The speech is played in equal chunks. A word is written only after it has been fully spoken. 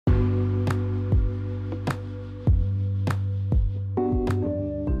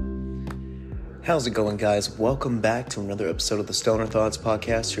How's it going, guys? Welcome back to another episode of the Stoner Thoughts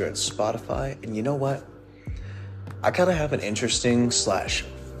podcast here at Spotify. And you know what? I kind of have an interesting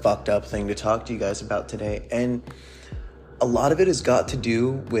 / fucked up thing to talk to you guys about today. And a lot of it has got to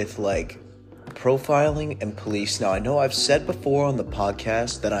do with profiling and police. Now, I know I've said before on the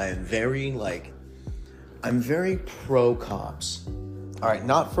podcast that I'm very pro cops. All right,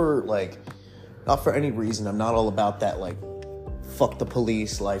 not for any reason. I'm not all about that fuck the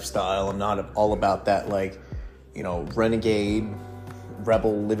police lifestyle. I'm not all about that renegade,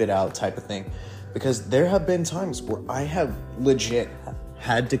 rebel, live it out type of thing. Because there have been times where I have legit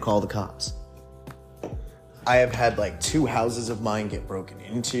had to call the cops. I have had 2 houses of mine get broken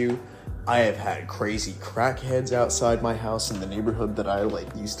into. I have had crazy crackheads outside my house in the neighborhood that I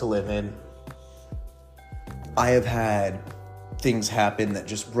used to live in. I have had things happen that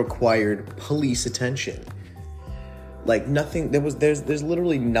just required police attention. There's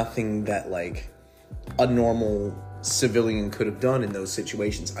literally nothing that a normal civilian could have done in those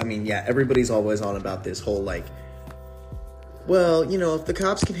situations. I mean, yeah, everybody's always on about this whole if the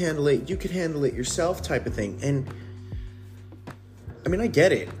cops can handle it, you could handle it yourself type of thing. And I mean, I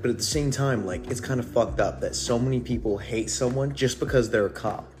get it, but at the same time, it's kind of fucked up that so many people hate someone just because they're a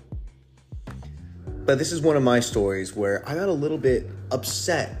cop. But this is one of my stories where I got a little bit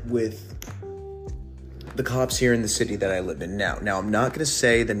upset with the cops here in the city that I live in now. Now, I'm not going to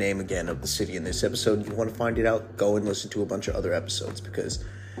say the name again of the city in this episode. If you want to find it out, go and listen to a bunch of other episodes, because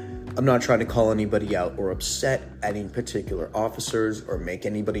I'm not trying to call anybody out or upset any particular officers or make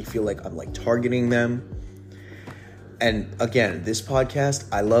anybody feel like I'm targeting them. And again, this podcast,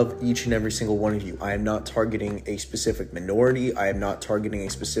 I love each and every single one of you. I am not targeting a specific minority. I am not targeting a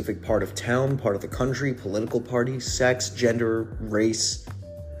specific part of town, part of the country, political party, sex, gender, race,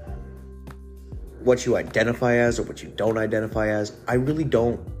 what you identify as or what you don't identify as. I really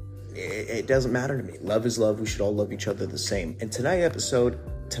don't. It doesn't matter to me. Love is love. We should all love each other the same. And tonight's episode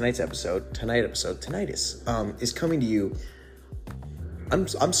is coming to you.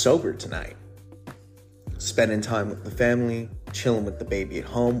 I'm sober tonight. Spending time with the family, chilling with the baby at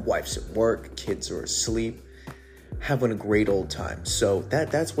home, wife's at work, kids are asleep, having a great old time. So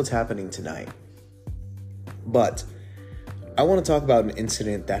that's what's happening tonight. But I want to talk about an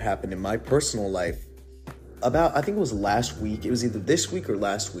incident that happened in my personal life I think it was last week. It was either this week or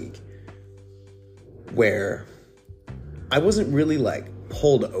last week, where I wasn't really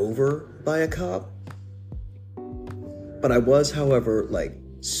pulled over by a cop, but I was, however,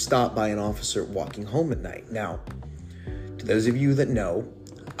 stopped by an officer walking home at night. Now, to those of you that know,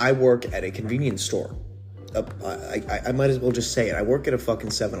 I work at a convenience store. I might as well just say it. I work at a fucking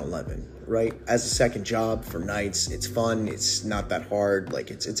 7-Eleven, right? As a second job for nights. It's fun. It's not that hard.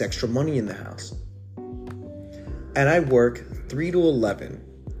 It's extra money in the house. And I work 3 to 11.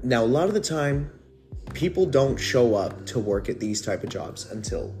 Now, a lot of the time, people don't show up to work at these type of jobs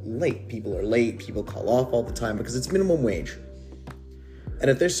until late. People are late. People call off all the time because it's minimum wage. And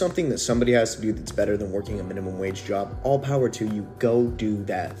if there's something that somebody has to do that's better than working a minimum wage job, all power to you. Go do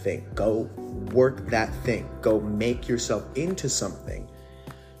that thing. Go work that thing. Go make yourself into something.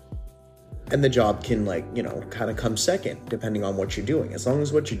 And the job can kind of come second, depending on what you're doing. As long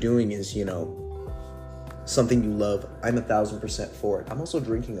as what you're doing is, something you love, I'm 1,000% for it. I'm also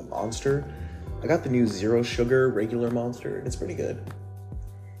drinking a Monster. I got the new 0 sugar regular Monster, and it's pretty good.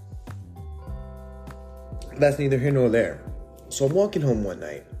 That's neither here nor there. So I'm walking home one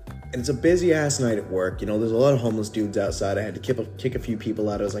night, and it's a busy ass night at work. There's a lot of homeless dudes outside. I had to kick a few people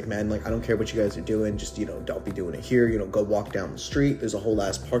out. I was like, man, I don't care what you guys are doing. Just, don't be doing it here. Go walk down the street. There's a whole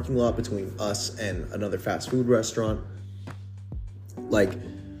ass parking lot between us and another fast food restaurant.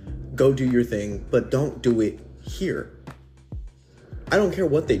 Go do your thing, but don't do it here. I don't care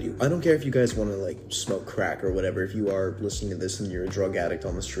what they do. I don't care if you guys want to smoke crack or whatever. If you are listening to this and you're a drug addict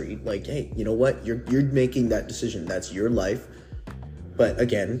on the street, hey, you know what? You're making that decision. That's your life. But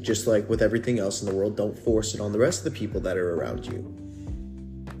again, just like with everything else in the world, don't force it on the rest of the people that are around you.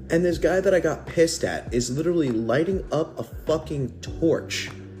 And this guy that I got pissed at is literally lighting up a fucking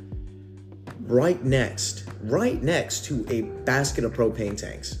torch right next to a basket of propane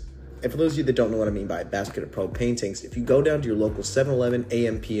tanks. And for those of you that don't know what I mean by a basket of propane tanks, if you go down to your local 7-Eleven,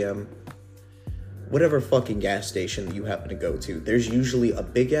 AM, PM, whatever fucking gas station that you happen to go to, there's usually a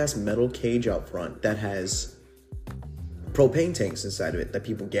big-ass metal cage out front that has propane tanks inside of it that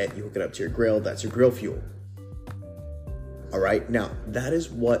people get. You hook it up to your grill. That's your grill fuel. All right? Now, that is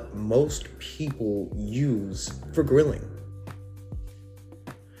what most people use for grilling.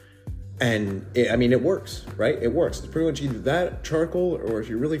 And it works, right? It works. It's pretty much either that, charcoal, or if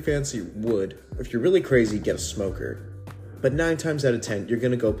you're really fancy, wood. If you're really crazy, get a smoker. But 9 times out of 10, you're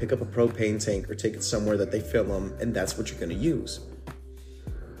going to go pick up a propane tank or take it somewhere that they fill them, and that's what you're going to use.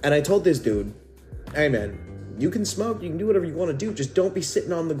 And I told this dude, hey man, you can smoke, you can do whatever you want to do, just don't be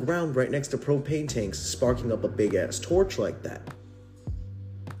sitting on the ground right next to propane tanks sparking up a big-ass torch like that.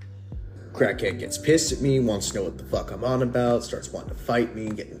 Crackhead gets pissed at me, wants to know what the fuck I'm on about, starts wanting to fight me,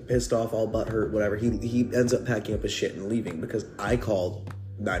 getting pissed off, all butthurt, whatever. He ends up packing up his shit and leaving because I called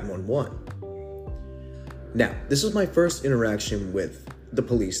 911. Now, this was my first interaction with the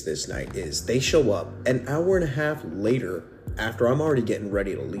police this night, is they show up an hour and a half later after I'm already getting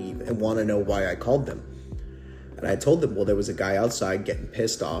ready to leave and want to know why I called them. And I told them, well, there was a guy outside getting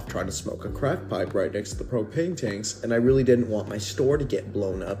pissed off trying to smoke a crack pipe right next to the propane tanks, and I really didn't want my store to get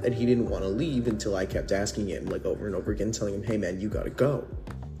blown up, and he didn't want to leave until I kept asking him, like, over and over again, telling him, hey man, you gotta go.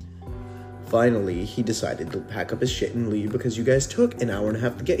 Finally, he decided to pack up his shit and leave because you guys took an hour and a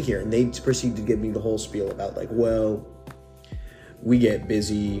half to get here. And they proceeded to give me the whole spiel about like, well, we get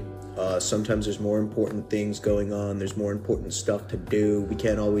busy. Sometimes there's more important things going on. There's more important stuff to do. We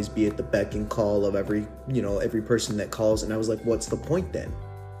can't always be at the beck and call of every person that calls. And I was like, what's the point then?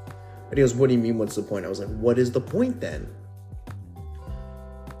 And he goes, what do you mean, what's the point? I was like, what is the point then?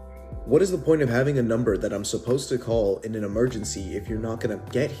 What is the point of having a number that I'm supposed to call in an emergency if you're not going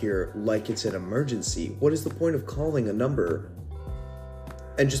to get here like it's an emergency? What is the point of calling a number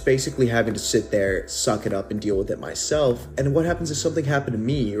and just basically having to sit there, suck it up and deal with it myself? And what happens if something happened to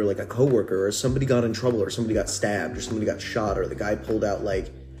me or like a coworker or somebody got in trouble or somebody got stabbed or somebody got shot or the guy pulled out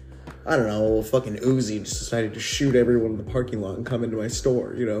like, I don't know, a fucking Uzi and just decided to shoot everyone in the parking lot and come into my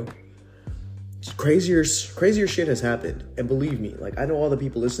store, you know? Crazier shit has happened, and believe me, like, I know all the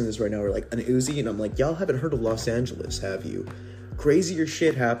people listening to this right now are like, an Uzi, and I'm like, y'all haven't heard of Los Angeles, have you? Crazier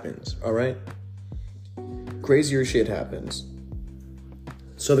shit happens, alright? Crazier shit happens.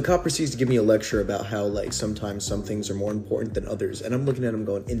 So the cop proceeds to give me a lecture about how, like, sometimes some things are more important than others, and I'm looking at him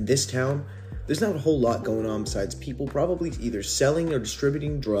going, in this town, there's not a whole lot going on besides people probably either selling or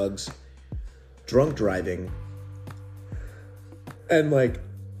distributing drugs, drunk driving, and, like,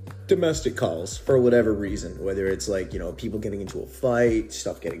 domestic calls for whatever reason, whether it's like, you know, people getting into a fight,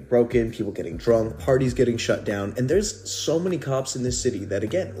 stuff getting broken, people getting drunk, parties getting shut down. And there's so many cops in this city that,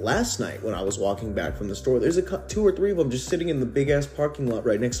 again, last night when I was walking back from the store, there's 2 or 3 of them just sitting in the big ass parking lot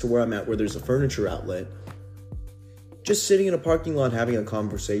right next to where I'm at, where there's a furniture outlet, just sitting in a parking lot having a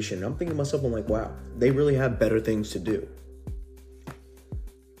conversation. I'm thinking to myself, I'm like, wow, they really have better things to do.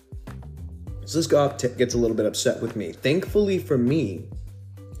 So this cop gets a little bit upset with me. Thankfully for me,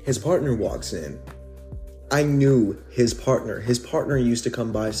 his partner walks in. I knew his partner. His partner used to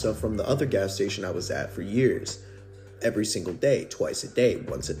come buy stuff from the other gas station I was at for years. Every single day, twice a day.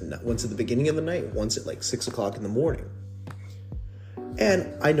 Once at the beginning of the night, once at like 6 o'clock in the morning.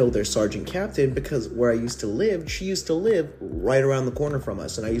 And I know their sergeant captain because where I used to live, she used to live right around the corner from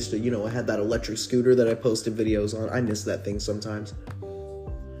us. And I used to, you know, I had that electric scooter that I posted videos on. I miss that thing sometimes.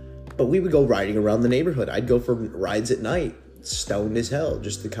 But we would go riding around the neighborhood. I'd go for rides at night, stoned as hell,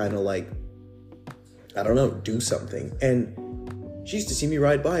 just to kind of like, I don't know, do something. And she used to see me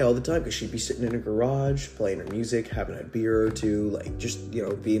ride by all the time because she'd be sitting in her garage playing her music, having a beer or two, like just, you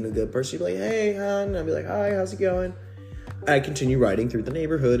know, being a good person. She'd be like, hey, hon. I'd be like, hi, how's it going? I'd continue riding through the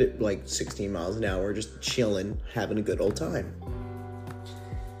neighborhood at like 16 miles an hour, just chilling, having a good old time.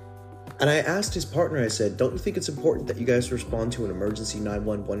 And I asked his partner, I said, don't you think it's important that you guys respond to an emergency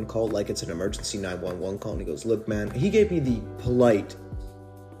 911 call like it's an emergency 911 call? And he goes, look, man, he gave me the polite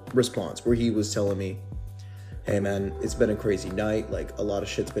response where he was telling me, hey, man, it's been a crazy night. Like, a lot of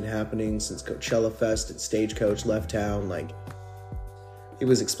shit's been happening since Coachella Fest and Stagecoach left town. Like, he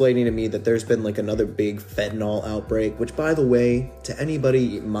was explaining to me that there's been, like, another big fentanyl outbreak, which, by the way, to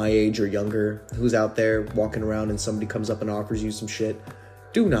anybody my age or younger who's out there walking around and somebody comes up and offers you some shit,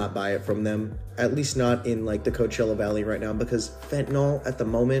 do not buy it from them, at least not in like the Coachella Valley right now, because fentanyl at the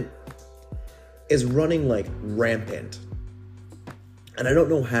moment is running like rampant. And I don't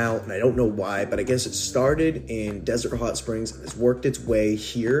know how, and I don't know why, but I guess it started in Desert Hot Springs and has worked its way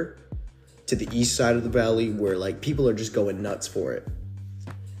here to the east side of the valley where like people are just going nuts for it.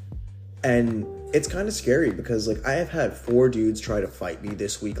 And it's kind of scary because like I have had 4 dudes try to fight me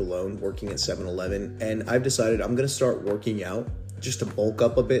this week alone working at 7-Eleven, and I've decided I'm going to start working out just to bulk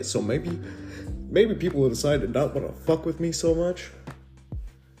up a bit, so maybe people will decide to not want to fuck with me so much.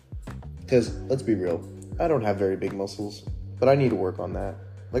 Because, let's be real, I don't have very big muscles, but I need to work on that.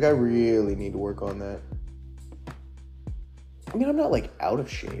 Like, I really need to work on that. I mean, I'm not, like, out of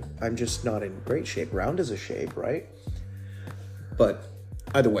shape. I'm just not in great shape. Round is a shape, right? But,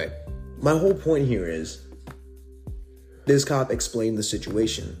 either way, my whole point here is, this cop explained the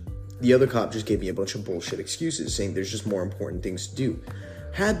situation. The other cop just gave me a bunch of bullshit excuses, saying there's just more important things to do.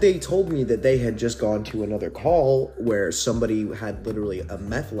 Had they told me that they had just gone to another call where somebody had literally a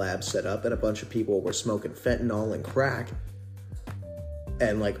meth lab set up and a bunch of people were smoking fentanyl and crack,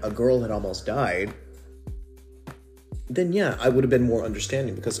 and like a girl had almost died, then yeah, I would have been more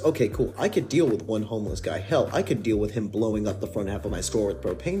understanding, because, okay, cool, I could deal with one homeless guy. Hell, I could deal with him blowing up the front half of my store with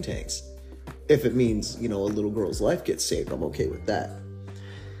propane tanks. If it means, a little girl's life gets saved, I'm okay with that.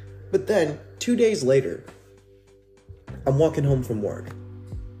 But then, 2 days later, I'm walking home from work,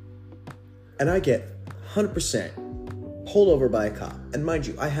 and I get 100% pulled over by a cop. And mind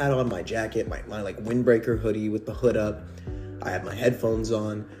you, I had on my jacket, my like windbreaker hoodie with the hood up. I had my headphones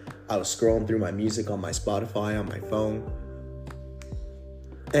on. I was scrolling through my music on my Spotify on my phone.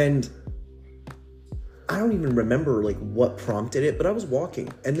 And I don't even remember like what prompted it, but I was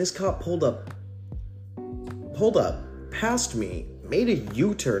walking and this cop pulled up past me, made a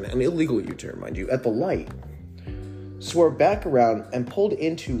U-turn, an illegal U-turn, mind you, at the light, swerved back around and pulled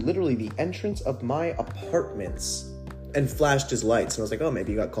into literally the entrance of my apartments and flashed his lights. And I was like, oh,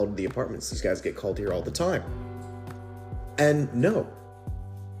 maybe he got called to the apartments. These guys get called here all the time. And no,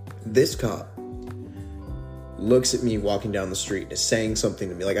 this cop looks at me walking down the street and is saying something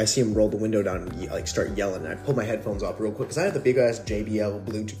to me. Like, I see him roll the window down and like start yelling. And I pull my headphones off real quick because I had the big ass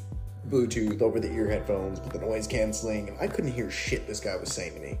JBL Bluetooth over the ear headphones with the noise canceling, and I couldn't hear shit this guy was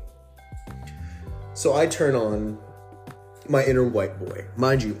saying to me. So I turn on my inner white boy.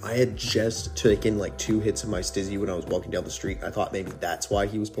 Mind you, I had just taken like 2 hits of my stizzy when I was walking down the street. I thought maybe that's why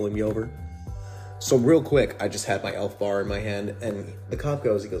he was pulling me over. So real quick, I just had my Elf bar in my hand, and the cop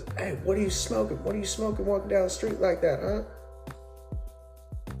goes, hey, what are you smoking? What are you smoking walking down the street like that, huh?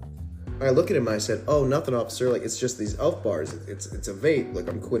 I look at him and I said, oh, nothing, officer. Like, it's just these Elf bars. It's a vape. Like,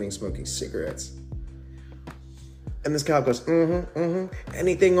 I'm quitting smoking cigarettes. And this cop goes,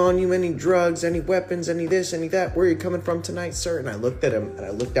 anything on you? Any drugs? Any weapons? Any this? Any that? Where are you coming from tonight, sir? And I looked at him and I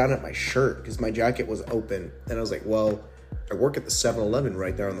looked down at my shirt because my jacket was open. And I was like, well, I work at the 7-Eleven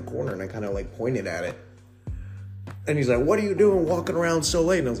right there on the corner. And I kind of like pointed at it. And he's like, what are you doing walking around so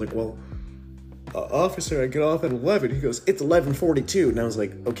late? And I was like, well, officer, I get off at 11. He goes, it's 11:42. And I was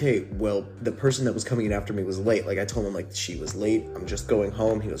like, okay, well, the person that was coming in after me was late. Like, I told him, like, she was late. I'm just going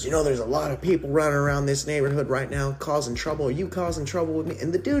home. He goes, there's a lot of people running around this neighborhood right now causing trouble. Are you causing trouble with me?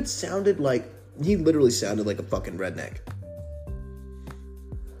 And the dude he literally sounded like a fucking redneck.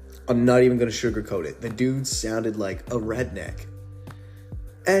 I'm not even going to sugarcoat it. The dude sounded like a redneck.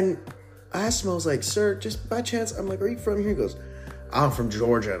 And I asked him, I was like, sir, just by chance, I'm like, are you from here? He goes, I'm from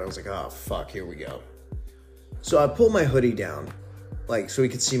Georgia. And I was like, oh, fuck, here we go. So I pull my hoodie down, like, so he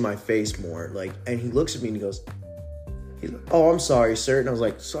could see my face more, like, and he looks at me and he's like, oh, I'm sorry, sir. And I was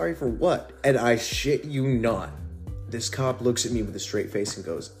like, sorry for what? And I shit you not, this cop looks at me with a straight face and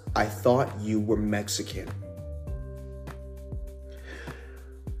goes, I thought you were Mexican.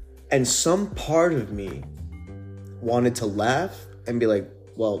 And some part of me wanted to laugh and be like,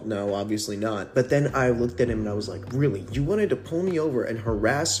 well, no, obviously not. But then I looked at him and I was like, really? You wanted to pull me over and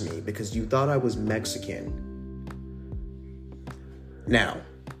harass me because you thought I was Mexican? Now,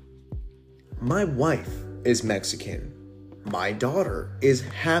 my wife is Mexican. My daughter is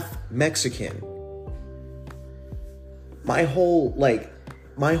half Mexican. My whole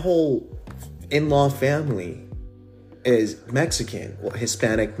in-law family is Mexican, well,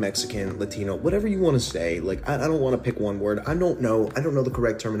 Hispanic, Mexican, Latino, whatever you want to say. Like, I don't want to pick one word. I don't know the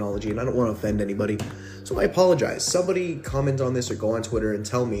correct terminology, and I don't want to offend anybody. So I apologize. Somebody comment on this or go on Twitter and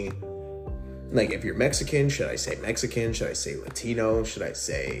tell me, like, if you're Mexican, should I say Mexican? Should I say Latino? Should I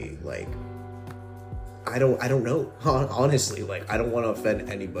say, like, I don't know. Honestly, like, I don't want to offend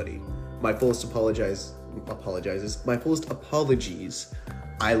anybody. My fullest apologies.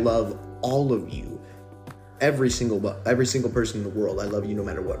 I love all of you. Every single person in the world. I love you no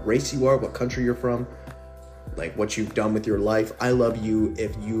matter what race you are, what country you're from, like what you've done with your life. I love you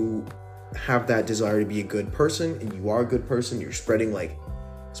if you have that desire to be a good person, and you are a good person. You're spreading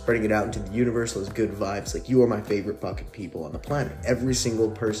it out into the universe, those good vibes. Like, you are my favorite fucking people on the planet. Every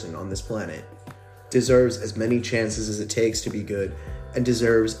single person on this planet deserves as many chances as it takes to be good, and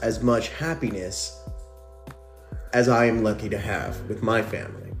deserves as much happiness as I am lucky to have with my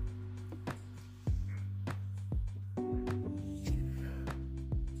family.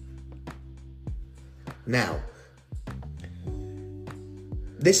 Now,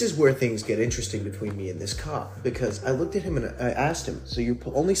 this is where things get interesting between me and this cop, because I looked at him and I asked him, so you're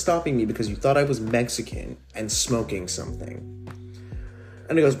only stopping me because you thought I was Mexican and smoking something?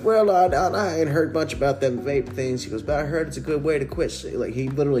 And he goes, well, I ain't heard much about them vape things. He goes, but I heard it's a good way to quit. Like, he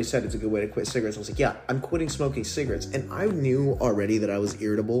literally said it's a good way to quit cigarettes. I was like, yeah, I'm quitting smoking cigarettes. And I knew already that I was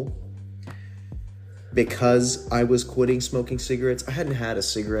irritable because I was quitting smoking cigarettes. I hadn't had a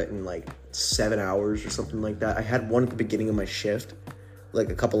cigarette in like 7 hours or something like that. I had one at the beginning of my shift, like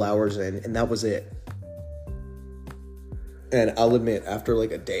a couple hours in, and that was it. And I'll admit, after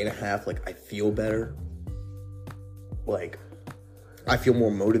like a day and a half, like I feel better. Like I feel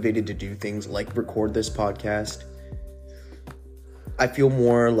more motivated to do things like record this podcast. I feel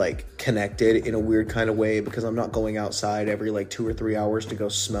more like connected in a weird kind of way because I'm not going outside every like 2 or 3 hours to go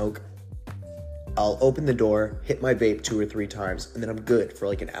smoke. I'll open the door, hit my vape 2 or 3 times, and then I'm good for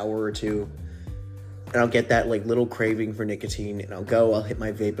like an hour or two. And I'll get that like little craving for nicotine, and I'll hit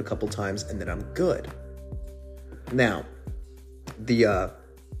my vape a couple times, and then I'm good. Now, the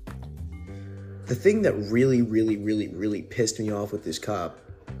thing that really pissed me off with this cop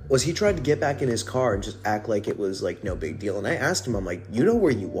was he tried to get back in his car and just act like it was like no big deal. And I asked him, I'm like, you know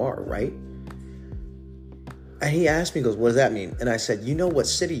where you are, right? And he asked me, he goes, what does that mean? And I said, you know what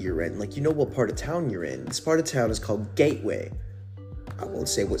city you're in, like you know what part of town you're in. This part of town is called Gateway. I won't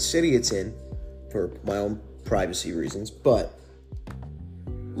say what city it's in for my own privacy reasons, but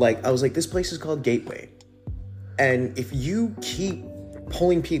like I was like, this place is called Gateway. And if you keep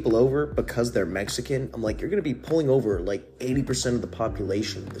pulling people over because they're Mexican, I'm like, you're going to be pulling over like 80% of the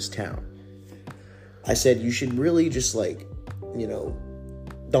population of this town. I said, you should really just like, you know,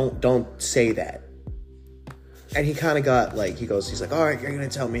 don't say that. And he kind of got like, he's like, all right, you're going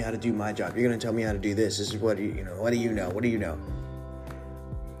to tell me how to do my job. You're going to tell me how to do this. This is what do you know? What do you know? What do you know?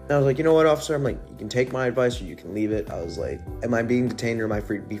 And I was like, you know what, officer? I'm like, you can take my advice or you can leave it. I was like, am I being detained or am I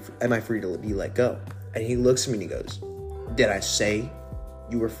free to be let go? And he looks at me and he goes, did I say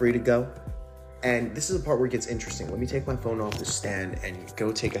you were free to go? And this is the part where it gets interesting. Let me take my phone off the stand and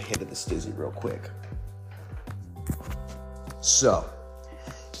go take a hit of the stizzy real quick. So,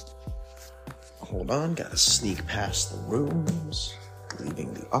 hold on, gotta sneak past the rooms,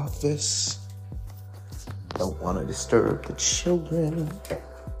 leaving the office. Don't want to disturb the children.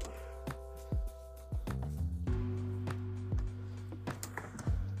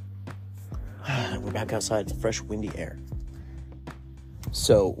 We're back outside, the fresh windy air.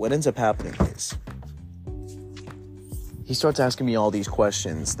 So what ends up happening is he starts asking me all these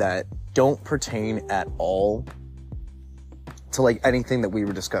questions that don't pertain at all to like anything that we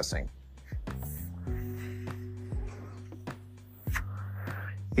were discussing.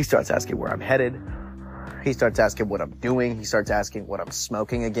 He starts asking where I'm headed. He starts asking what I'm doing. He starts asking what I'm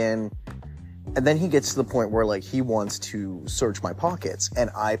smoking again. And then he gets to the point where like he wants to search my pockets, and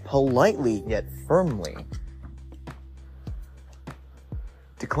I politely yet firmly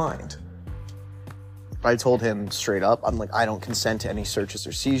declined. I told him straight up, I'm like, I don't consent to any searches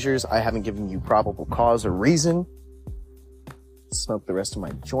or seizures. I haven't given you probable cause or reason. Smoked the rest of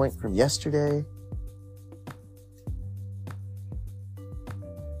my joint from yesterday.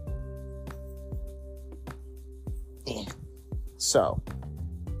 So,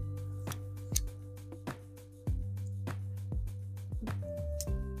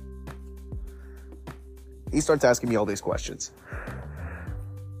 he starts asking me all these questions.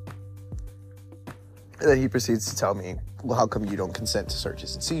 And then he proceeds to tell me, well, how come you don't consent to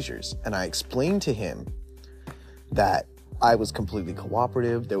searches and seizures? And I explained to him that I was completely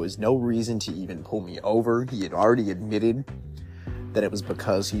cooperative. There was no reason to even pull me over. He had already admitted that it was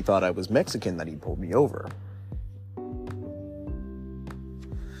because he thought I was Mexican that he pulled me over.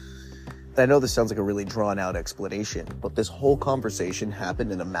 And I know this sounds like a really drawn out explanation, but this whole conversation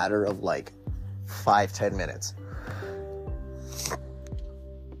happened in a matter of like 5-10 minutes.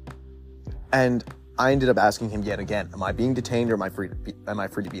 And I ended up asking him yet again, am I being detained or am I free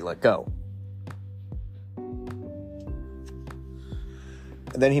to be let go?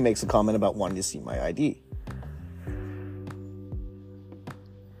 And then he makes a comment about wanting to see my ID.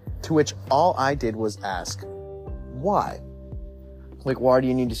 To which all I did was ask, why? Like, why do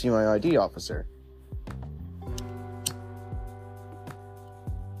you need to see my ID, officer?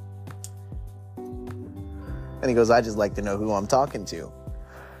 And he goes, I just like to know who I'm talking to.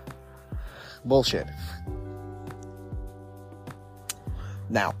 Bullshit.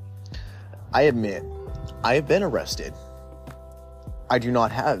 Now, I admit, I have been arrested. I do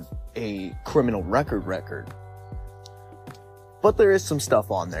not have a criminal record. But there is some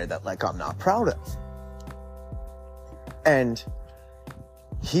stuff on there that, like, I'm not proud of. And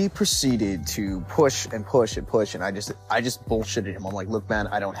he proceeded to push, and I just bullshitted him. I'm like, look, man,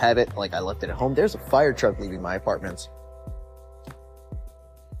 I don't have it. Like, I left it at home. There's a fire truck leaving my apartment.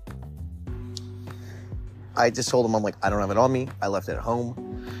 I just told him, I'm like, I don't have it on me. I left it at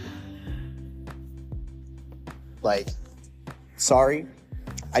home. Like, sorry,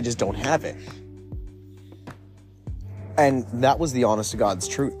 I just don't have it. And that was the honest to God's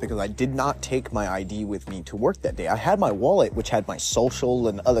truth, because I did not take my ID with me to work that day. I had my wallet, which had my social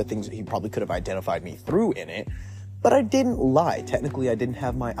and other things that he probably could have identified me through in it, but I didn't lie. Technically, I didn't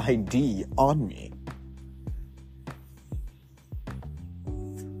have my ID on me.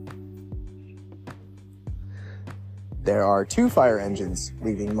 There are 2 fire engines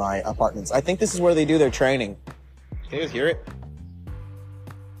leaving my apartments. I think this is where they do their training. Can you guys hear it?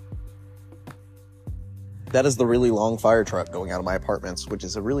 That is the really long fire truck going out of my apartments, which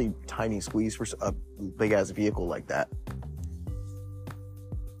is a really tiny squeeze for a big-ass vehicle like that.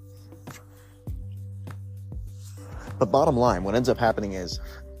 But bottom line, what ends up happening is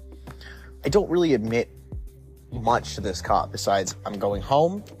I don't really admit much to this cop besides I'm going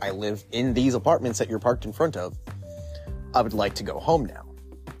home. I live in these apartments that you're parked in front of. I would like to go home now.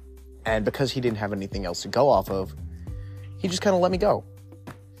 And because he didn't have anything else to go off of, he just kind of let me go.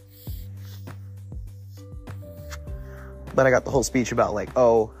 But I got the whole speech about like,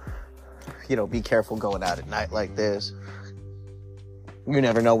 oh, you know, be careful going out at night like this. You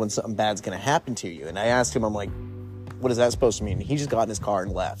never know when something bad's going to happen to you. And I asked him, I'm like, what is that supposed to mean? He just got in his car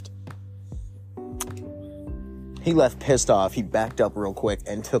and left. He left pissed off. He backed up real quick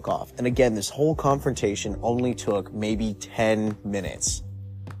and took off. And again, this whole confrontation only took maybe 10 minutes.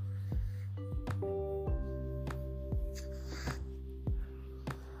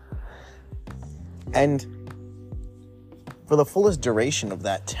 And for the fullest duration of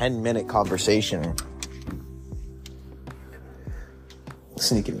that 10-minute conversation,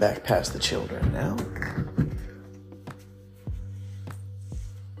 sneaking back past the children now.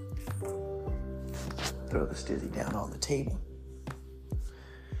 Throw the stizzy down on the table.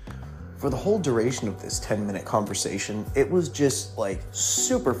 For the whole duration of this 10-minute conversation, it was just like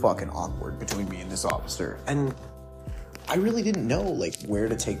super fucking awkward between me and this officer. And I really didn't know like where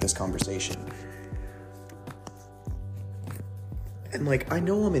to take this conversation. And like, I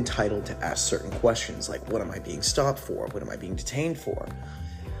know I'm entitled to ask certain questions, like what am I being stopped for? What am I being detained for?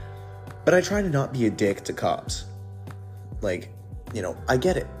 But I try to not be a dick to cops. Like, you know, I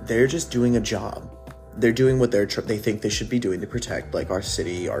get it. They're just doing a job. They're doing what they think they should be doing to protect like our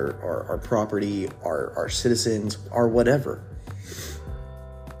city, our property, our citizens, our whatever.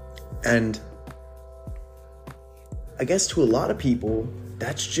 And I guess to a lot of people,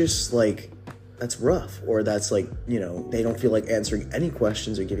 that's just like, that's rough, or that's like, you know, they don't feel like answering any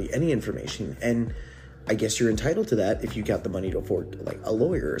questions or giving any information. And I guess you're entitled to that if you got the money to afford like a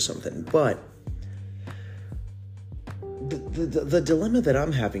lawyer or something. But the dilemma that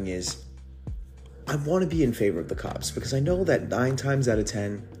I'm having is I want to be in favor of the cops, because I know that 9 times out of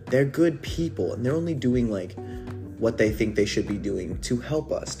 10, they're good people and they're only doing like what they think they should be doing to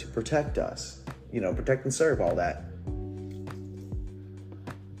help us, to protect us, you know, protect and serve, all that.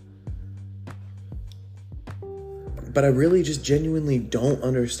 But I really just genuinely don't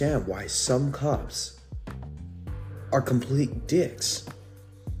understand why some cops are complete dicks.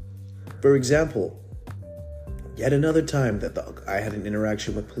 For example, yet another time that I had an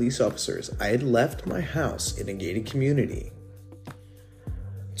interaction with police officers. I had left my house in a gated community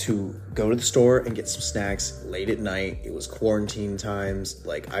to go to the store and get some snacks late at night. It was quarantine times.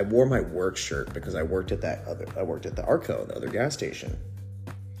 Like, I wore my work shirt because I worked at the Arco, the other gas station.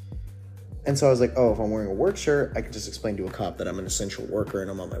 And so I was like, oh, if I'm wearing a work shirt, I can just explain to a cop that I'm an essential worker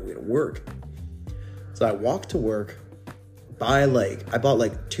and I'm on my way to work. So I walked to work, I bought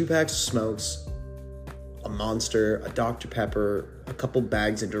like 2 packs of smokes, a Monster, a Dr. Pepper, a couple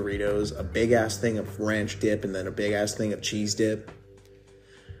bags of Doritos, a big ass thing of ranch dip, and then a big ass thing of cheese dip,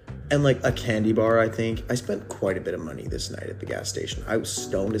 and like a candy bar, I think. I spent quite a bit of money this night at the gas station. I was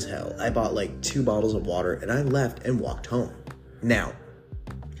stoned as hell. I bought like 2 bottles of water and I left and walked home. Now,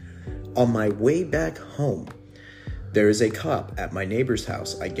 on my way back home, there is a cop at my neighbor's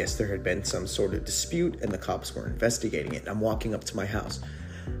house. I guess there had been some sort of dispute and the cops were investigating it. And I'm walking up to my house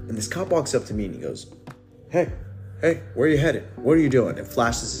and this cop walks up to me and he goes, hey, where are you headed? What are you doing? And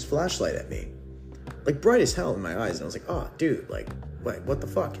flashes his flashlight at me, like bright as hell in my eyes. And I was like, oh, dude, like, what the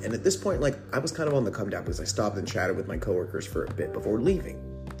fuck? And at this point, like, I was kind of on the come down because I stopped and chatted with my coworkers for a bit before leaving.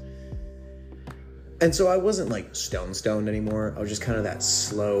 And so I wasn't like stoned anymore. I was just kind of that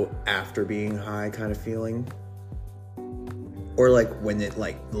slow after being high kind of feeling. Or like when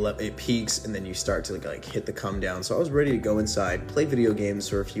it peaks and then you start to like hit the come down. So I was ready to go inside, play video games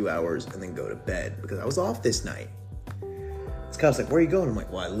for a few hours, and then go to bed because I was off this night. This cop's like, where are you going? I'm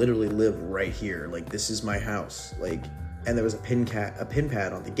like, well, I literally live right here. Like, this is my house. Like, and there was a pin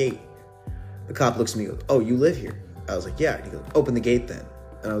pad on the gate. The cop looks at me and goes, oh, you live here? I was like, yeah. And he goes, open the gate then.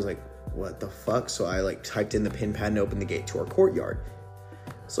 And I was like, what the fuck? So I like typed in the pin pad and opened the gate to our courtyard.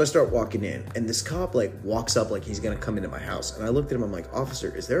 So I start walking in, and this cop like walks up like he's gonna come into my house. And I looked at him, I'm like,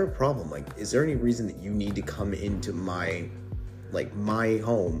 officer, is there a problem? Like, is there any reason that you need to come into my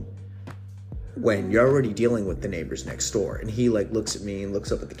home when you're already dealing with the neighbors next door? And he like looks at me and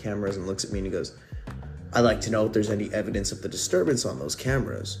looks up at the cameras and looks at me and he goes, I'd like to know if there's any evidence of the disturbance on those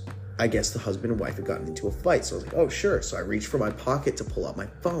cameras. I guess the husband and wife had gotten into a fight. So I was like, oh, sure. So I reached for my pocket to pull out my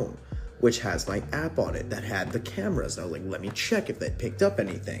phone, which has my app on it that had the cameras. And I was like, let me check if that picked up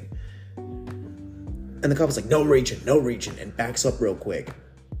anything. And the cop was like, no reaching, and backs up real quick.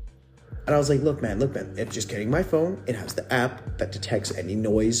 And I was like, look, man, it's just getting my phone. It has the app that detects any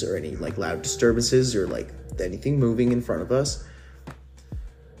noise or any like loud disturbances or like anything moving in front of us,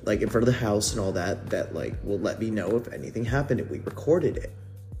 like in front of the house and all that like will let me know if anything happened if we recorded it.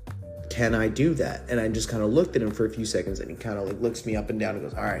 Can I do that? And I just kind of looked at him for a few seconds and he kind of like looks me up and down and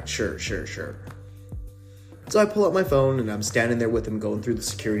goes, all right, sure. So I pull out my phone and I'm standing there with him going through the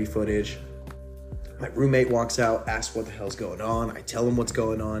security footage. My roommate walks out, asks what the hell's going on. I tell him what's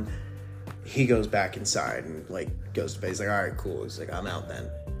going on. He goes back inside and like goes to bed. He's like, all right, cool. He's like, I'm out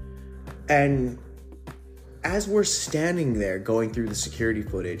then. And as we're standing there going through the security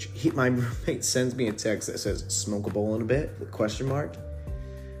footage, my roommate sends me a text that says, smoke a bowl in a bit, with question mark.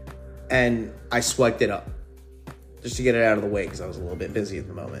 And I swiped it up just to get it out of the way because I was a little bit busy at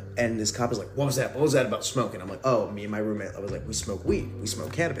the moment. And this cop is like, what was that? What was that about smoking? I'm like, oh, me and my roommate, I was like, we smoke weed. We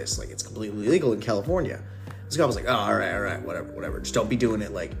smoke cannabis. Like, it's completely legal in California. This guy was like, oh, all right, whatever. Just don't be doing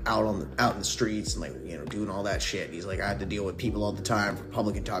it like out in the streets and like, you know, doing all that shit. And he's like, I had to deal with people all the time for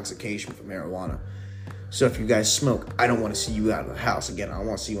public intoxication from marijuana. So if you guys smoke, I don't want to see you out of the house again. I don't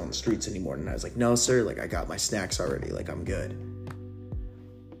want to see you on the streets anymore. And I was like, no, sir. Like, I got my snacks already. Like, I'm good.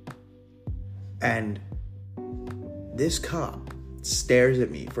 And this cop stares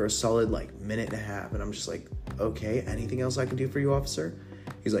at me for a solid like minute and a half. And I'm just like, okay, anything else I can do for you, officer?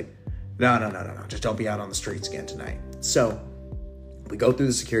 He's like, no. Just don't be out on the streets again tonight. So we go through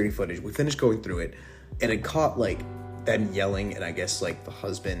the security footage. We finish going through it. And it caught like them yelling. And I guess like the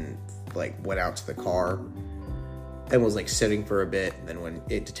husband like went out to the car and was like sitting for a bit. And then when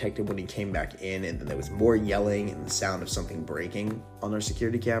it detected when he came back in, and then there was more yelling and the sound of something breaking on our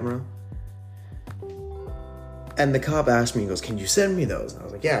security camera. And the cop asked me, he goes, can you send me those? And I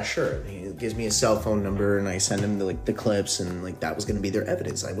was like, yeah, sure. And he gives me a cell phone number and I send him the clips, and like that was going to be their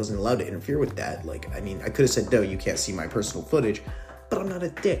evidence. I wasn't allowed to interfere with that. Like, I mean, I could have said, no, you can't see my personal footage, but I'm not a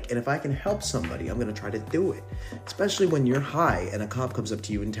dick. And if I can help somebody, I'm going to try to do it. Especially when you're high and a cop comes up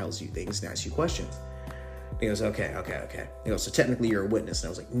to you and tells you things and asks you questions. And he goes, okay. He goes, so technically you're a witness. And I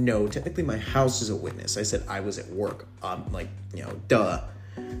was like, no, technically my house is a witness. I said I was at work. Like, you know, duh.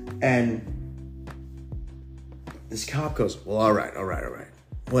 And this cop goes, well, all right.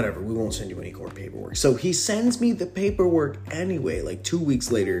 Whatever, we won't send you any court paperwork. So he sends me the paperwork anyway. Like 2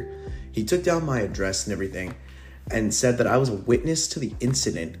 weeks later, he took down my address and everything and said that I was a witness to the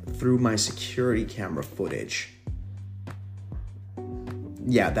incident through my security camera footage.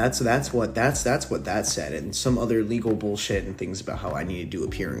 Yeah, that's what that said, and some other legal bullshit and things about how I needed to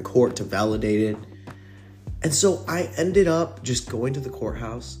appear in court to validate it. And so I ended up just going to the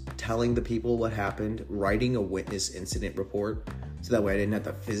courthouse, telling the people what happened, writing a witness incident report, so that way I didn't have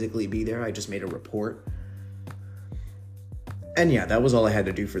to physically be there. I just made a report. And yeah, that was all I had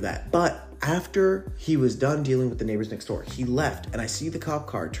to do for that. But after he was done dealing with the neighbors next door, he left, and I see the cop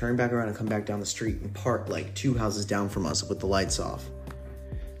car turn back around and come back down the street and park like 2 houses down from us with the lights off.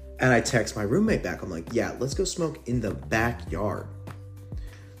 And I text my roommate back. I'm like, yeah, let's go smoke in the backyard.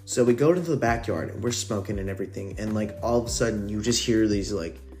 So we go to the backyard and we're smoking and everything. And like all of a sudden you just hear these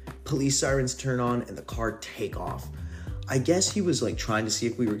like police sirens turn on and the car take off. I guess he was like trying to see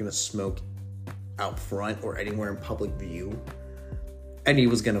if we were going to smoke out front or anywhere in public view. And he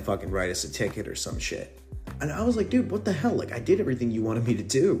was going to fucking write us a ticket or some shit. And I was like, dude, what the hell? Like, I did everything you wanted me to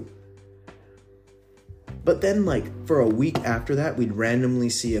do. But then, like, for a week after that, we'd randomly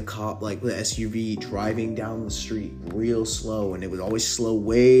see a cop, like, with an SUV driving down the street real slow. And it would always slow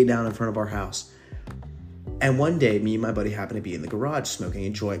way down in front of our house. And one day, me and my buddy happened to be in the garage smoking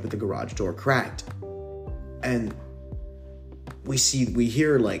a joint with the garage door cracked. And we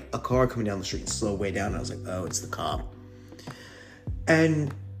hear, like, a car coming down the street and slow way down. And I was like, oh, it's the cop.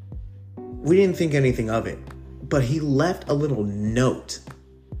 And we didn't think anything of it. But he left a little note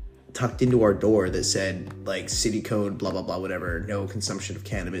tucked into our door that said, like, city code, blah, blah, blah, whatever, no consumption of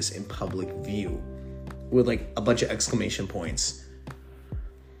cannabis in public view, with, like, a bunch of exclamation points.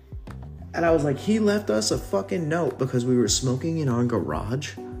 And I was like, he left us a fucking note because we were smoking in our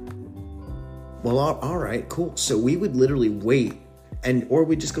garage? Well, all right, cool. So we would literally wait or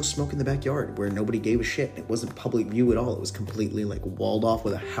we'd just go smoke in the backyard where nobody gave a shit. It wasn't public view at all. It was completely like walled off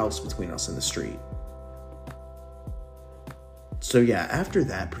with a house between us and the street. So yeah, after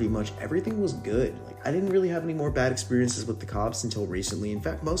that, pretty much everything was good. Like, I didn't really have any more bad experiences with the cops until recently. In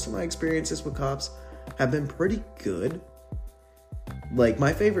fact, most of my experiences with cops have been pretty good. Like,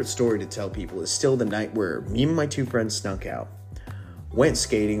 my favorite story to tell people is still the night where me and my two friends snuck out. Went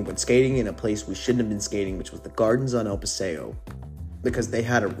skating in a place we shouldn't have been skating, which was the Gardens on El Paseo. Because they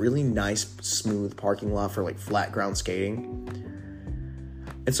had a really nice, smooth parking lot for, like, flat ground skating.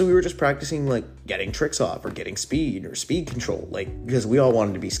 And so we were just practicing, like, getting tricks off or getting speed or speed control, like, because we all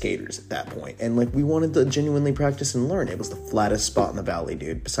wanted to be skaters at that point. And, like, we wanted to genuinely practice and learn. It was the flattest spot in the valley,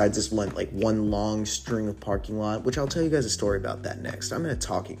 dude, besides this one long string of parking lot, which I'll tell you guys a story about that next. I'm in a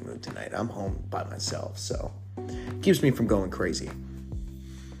talking mood tonight. I'm home by myself, so it keeps me from going crazy.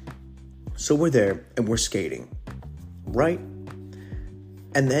 So we're there, and we're skating, right?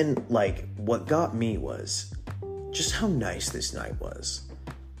 And then, like, what got me was just how nice this night was.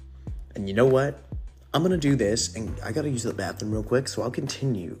 And you know what? I'm going to do this, and I got to use the bathroom real quick, so I'll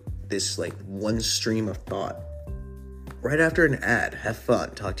continue this, like, one stream of thought right after an ad. Have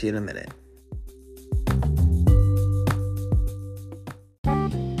fun. Talk to you in a minute.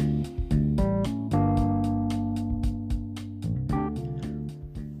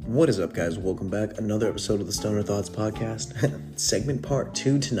 What is up, guys? Welcome back. Another episode of the Stoner Thoughts podcast. Segment part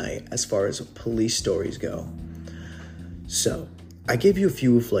 2 tonight as far as police stories go. So, I gave you a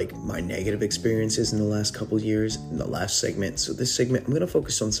few of, like, my negative experiences in the last couple years in the last segment. So this segment, I'm going to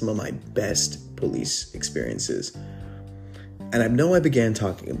focus on some of my best police experiences. And I know I began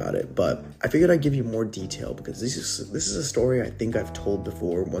talking about it, but I figured I'd give you more detail because this is a story I think I've told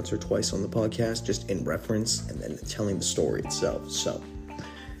before once or twice on the podcast, just in reference and then telling the story itself. So,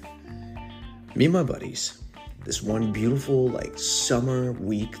 me and my buddies, this one beautiful, like, summer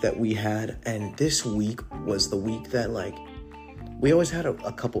week that we had, and this week was the week that, like, we always had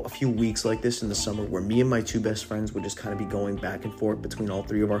a few weeks like this in the summer where me and my two best friends would just kind of be going back and forth between all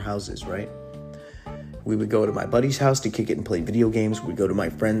three of our houses, right? We would go to my buddy's house to kick it and play video games. We'd go to my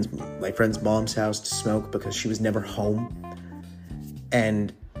friend's mom's house to smoke because she was never home.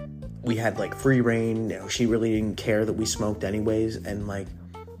 And we had, like, free reign. You know, she really didn't care that we smoked anyways. And, like,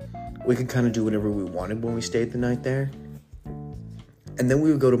 we could kind of do whatever we wanted when we stayed the night there. And then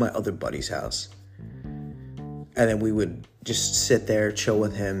we would go to my other buddy's house. And then we would just sit there, chill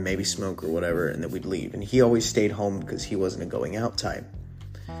with him, maybe smoke or whatever, and then we'd leave. And he always stayed home because he wasn't a going out type.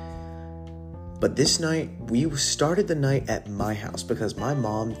 But this night, we started the night at my house because my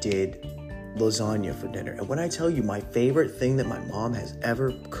mom did lasagna for dinner. And when I tell you my favorite thing that my mom has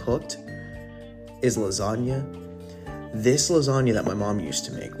ever cooked is lasagna, this lasagna that my mom used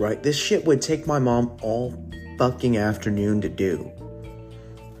to make, right? This shit would take my mom all fucking afternoon to do.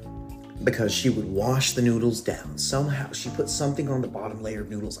 Because she would wash the noodles down. Somehow, she put something on the bottom layer of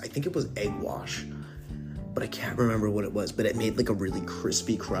noodles. I think it was egg wash. But I can't remember what it was. But it made, like, a really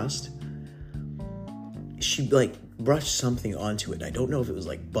crispy crust. She, like, brushed something onto it. I don't know if it was,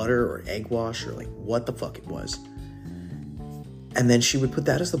 like, butter or egg wash or, like, what the fuck it was. And then she would put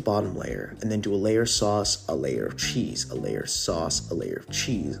that as the bottom layer. And then do a layer of sauce, a layer of cheese, a layer of sauce, a layer of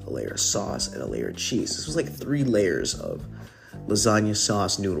cheese, a layer of sauce, and a layer of cheese. This was, like, 3 layers of lasagna,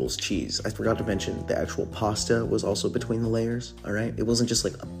 sauce, noodles, cheese. I forgot to mention the actual pasta was also between the layers, all right? It wasn't just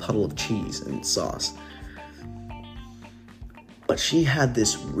like a puddle of cheese and sauce. But she had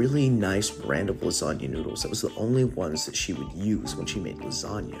this really nice brand of lasagna noodles that was the only ones that she would use when she made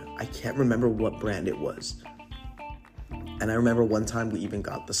lasagna. I can't remember what brand it was. And I remember one time we even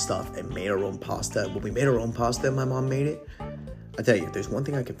got the stuff and made our own pasta. When we made our own pasta and my mom made it, I tell you, if there's one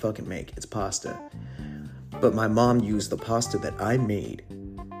thing I can fucking make, it's pasta. But my mom used the pasta that I made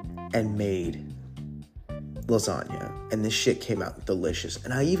and made lasagna. And this shit came out delicious.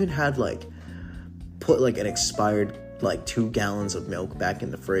 And I even had, like, put, like, an expired, like, 2 gallons of milk back in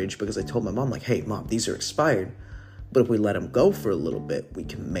the fridge because I told my mom, like, hey, Mom, these are expired. But if we let them go for a little bit, we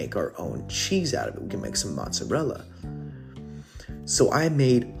can make our own cheese out of it. We can make some mozzarella. So I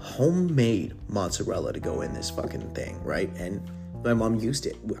made homemade mozzarella to go in this fucking thing, right? And my mom used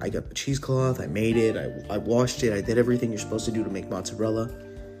it. I got the cheesecloth, I made it, I washed it, I did everything you're supposed to do to make mozzarella.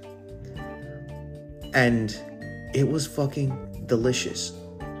 And it was fucking delicious.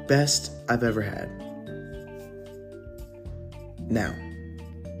 Best I've ever had. Now,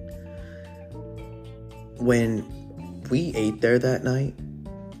 when we ate there that night,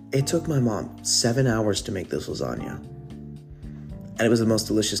 it took my mom 7 hours to make this lasagna. And it was the most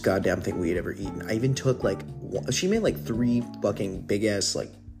delicious goddamn thing we had ever eaten. I even took, like, she made, like, 3 fucking big-ass,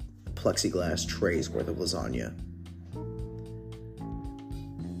 like, plexiglass trays worth of lasagna.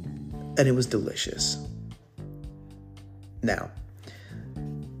 and it was delicious. Now,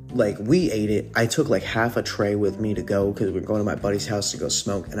 like, we ate it. I took like half a tray with me to go because we were going to my buddy's house to go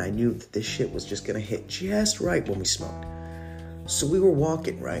smoke, and I knew that this shit was just gonna hit just right when we smoked. So we were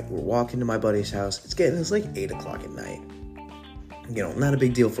walking, right? We're walking to my buddy's house. It's like 8 o'clock at night. You know, not a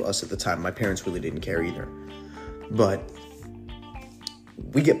big deal for us at the time. My parents really didn't care either. But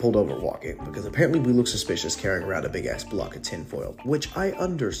we get pulled over walking because apparently we look suspicious carrying around a big-ass block of tinfoil, which I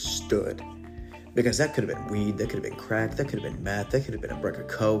understood. Because that could have been weed, that could have been crack, that could have been meth, that could have been a brick of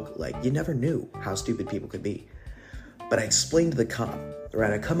coke. Like, you never knew how stupid people could be. But I explained to the cop,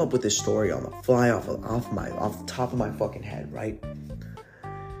 right? I come up with this story on the fly off the top of my fucking head, right?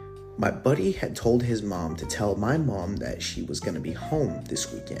 My buddy had told his mom to tell my mom that she was going to be home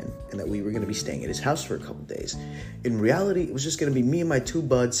this weekend and that we were going to be staying at his house for a couple days. In reality, it was just going to be me and my two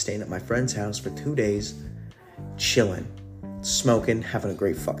buds staying at my friend's house for 2 days, chilling, smoking, having a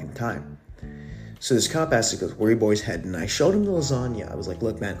great fucking time. So this cop asked, he goes, "Where are you boys heading?" And I showed him the lasagna. I was like,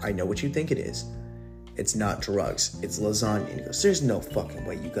 "Look, man, I know what you think it is. It's not drugs. It's lasagna." And he goes, "There's no fucking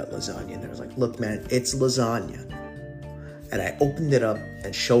way you got lasagna." And I was like, "Look, man, it's lasagna." And I opened it up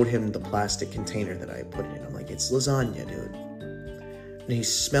and showed him the plastic container that I put it in. I'm like, "It's lasagna, dude." And he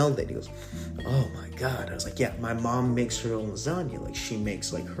smelled it. He goes, "Oh my God." I was like, "Yeah, my mom makes her own lasagna. Like, she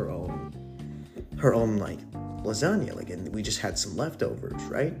makes like her own like lasagna. Like, and we just had some leftovers,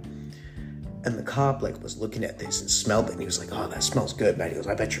 right?" And the cop like was looking at this and smelled it, and he was like, "Oh, that smells good, man." He goes,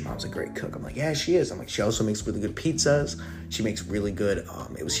 "I bet your mom's a great cook." I'm like, "Yeah, she is." I'm like, "She also makes really good pizzas. She makes really good,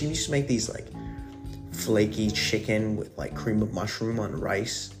 she used to make these like flaky chicken with like cream of mushroom on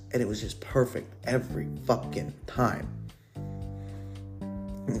rice, and it was just perfect every fucking time."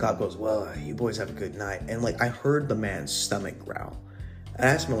 And the cop goes, "Well, you boys have a good night." And like, I heard the man's stomach growl. I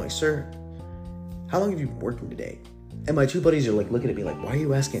asked him, I'm like, "Sir, how long have you been working today?" And my two buddies are like looking at me like, "Why are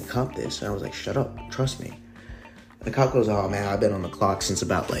you asking a cop this?" And I was like, "Shut up, trust me." And the cop goes, "Oh man, I've been on the clock since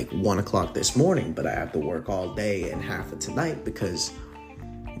about like 1 o'clock this morning, but I have to work all day and half of tonight because,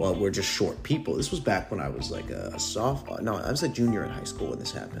 well, we're just short people." This was back when I was like a sophomore. No, I was a junior in high school when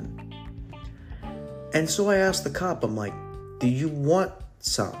this happened. And so I asked the cop, I'm like, "Do you want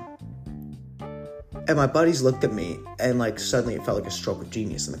some?" And my buddies looked at me and like suddenly it felt like a stroke of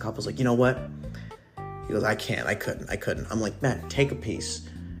genius. And the cop was like, "You know what?" He goes, I couldn't. I'm like, "Man, take a piece."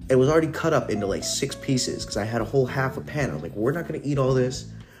 It was already cut up into like 6 pieces because I had a whole half a pan. I was like, "We're not going to eat all this.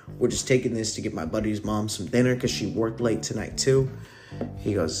 We're just taking this to give my buddy's mom some dinner because she worked late tonight too."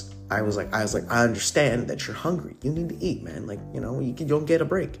 He goes, I was like, "I understand that you're hungry. You need to eat, man. Like, you know, you don't get a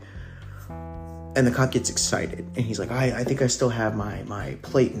break." And the cop gets excited. And he's like, I think I still have my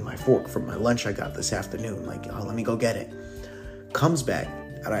plate and my fork from my lunch I got this afternoon. Like, "Oh, let me go get it." Comes back.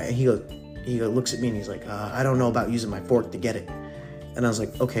 And he looks at me and he's like, "I don't know about using my fork to get it." And I was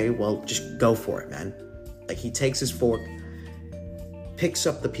like, "Okay, well, just go for it, man." Like, he takes his fork, picks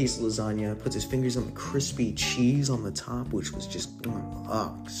up the piece of lasagna, puts his fingers on the crispy cheese on the top, which was just,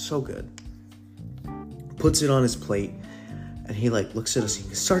 so good. Puts it on his plate, and he, like, looks at us.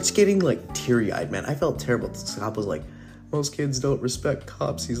 He starts getting, like, teary-eyed, man. I felt terrible. The cop was like, "Most kids don't respect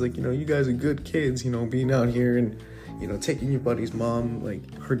cops." He's like, "You guys are good kids, being out here and, taking your buddy's mom, like,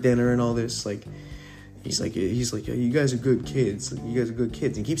 her dinner and all this, like," he's like, "Yeah, you guys are good kids. You guys are good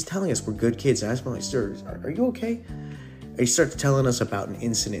kids." And he keeps telling us we're good kids. And I asked him, like, "Sir, are you okay?" And he starts telling us about an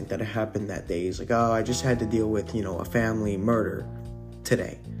incident that happened that day. He's like, "Oh, I just had to deal with, a family murder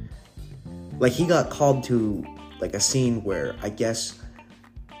today." Like, he got called to, like, a scene where, I guess,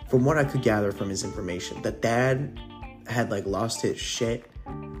 from what I could gather from his information, the dad had, like, lost his shit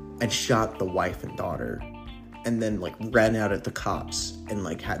and shot the wife and daughter. And then, like, ran out at the cops. And,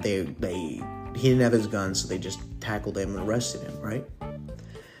 like, he didn't have his gun, so they just tackled him and arrested him, right?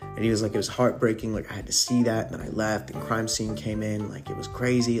 And he was like, "It was heartbreaking. Like, I had to see that." And then I left, and crime scene came in. Like, it was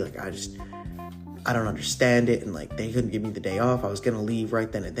crazy. Like, I don't understand it. And, like, they couldn't give me the day off. I was going to leave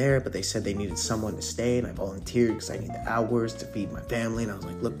right then and there, but they said they needed someone to stay. And I volunteered because I need the hours to feed my family. And I was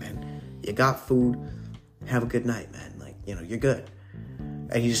like, "Look, man, you got food. Have a good night, man. Like, you're good."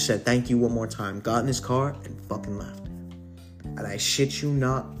 And he just said, "Thank you" one more time, got in his car, and fucking left. And I shit you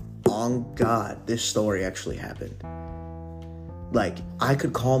not, on God, this story actually happened. Like, I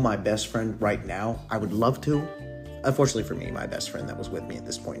could call my best friend right now. I would love to. Unfortunately for me, my best friend that was with me at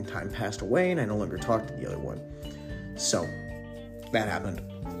this point in time passed away, and I no longer talk to the other one. So, that happened.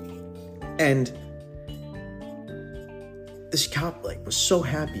 And this cop, like, was so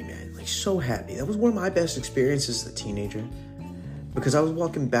happy, man. Like, so happy. That was one of my best experiences as a teenager. Because I was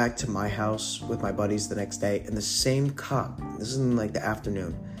walking back to my house with my buddies the next day, and the same cop, this is in, like, the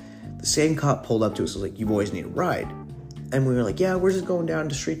afternoon, the same cop pulled up to us and was like, "You boys need a ride?" And we were like, "Yeah, we're just going down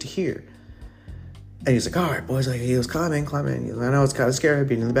the street to here." And he's like, all right, boys. Like, he goes, climb in. He goes, I know it's kind of scary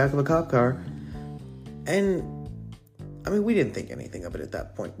being in the back of a cop car. And, I mean, we didn't think anything of it at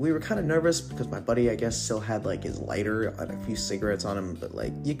that point. We were kind of nervous because my buddy, I guess, still had, like, his lighter and a few cigarettes on him. But,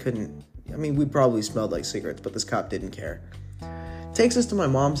 like, you couldn't... I mean, we probably smelled like cigarettes, but this cop didn't care. Takes us to my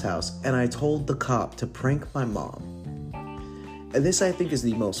mom's house, and I told the cop to prank my mom. And this, I think, is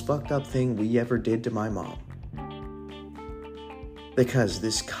the most fucked up thing we ever did to my mom. Because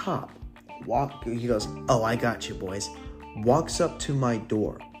this cop he goes, oh, I got you, boys. Walks up to my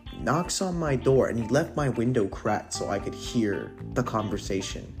door, knocks on my door, and he left my window cracked so I could hear the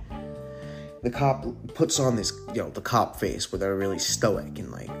conversation. The cop puts on this, the cop face where they're really stoic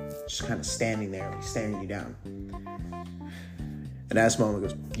and, like, just kind of standing there, like, staring you down. And asks Mom,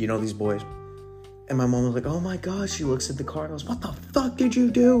 goes, you know these boys? And my mom was like, oh my gosh. She looks at the car and goes, what the fuck did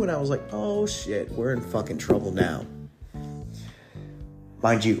you do? And I was like, oh shit, we're in fucking trouble now.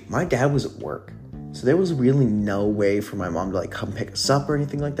 Mind you, my dad was at work. So there was really no way for my mom to, like, come pick us up or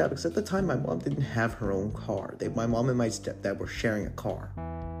anything like that. Because at the time, my mom didn't have her own car. My mom and my stepdad were sharing a car.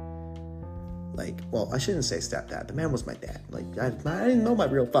 Like, well, I shouldn't say stepdad. The man was my dad. Like, I didn't know my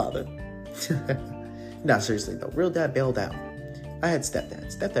real father. No, seriously, though. Real dad bailed out. I had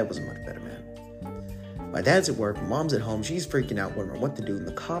stepdad. Stepdad was a much better man. My dad's at work. Mom's at home. She's freaking out, wondering what to do. And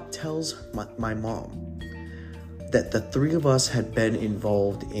the cop tells my mom that the three of us had been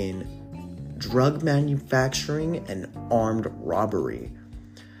involved in drug manufacturing and armed robbery.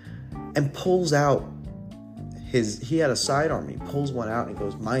 And pulls out he had a sidearm. He pulls one out and he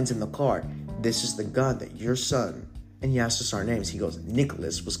goes, mine's in the car. This is the gun that your son, and he asked us our names. He goes,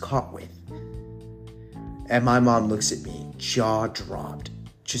 Nicholas was caught with. And my mom looks at me, jaw dropped.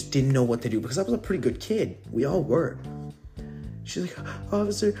 Just didn't know what to do because I was a pretty good kid. We all were. She's like,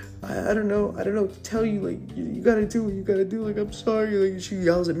 officer, I don't know what to tell you. Like, you gotta do what you gotta do. Like, I'm sorry. Like, she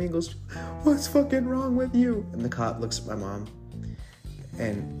yells at me and goes, what's fucking wrong with you? And the cop looks at my mom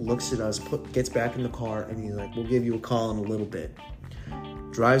and looks at us, gets back in the car, and he's like, we'll give you a call in a little bit.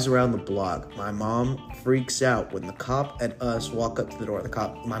 Drives around the block. My mom freaks out when the cop and us walk up to the door.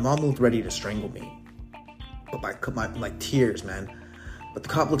 My mom looked ready to strangle me. But my tears, man. But the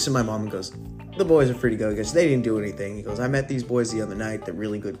cop looks at my mom and goes, the boys are free to go. He goes, they didn't do anything. He goes, I met these boys the other night. They're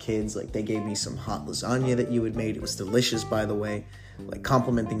really good kids. Like, they gave me some hot lasagna that you had made. It was delicious, by the way. Like,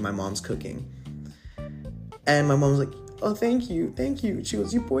 complimenting my mom's cooking. And my mom was like, oh, thank you. She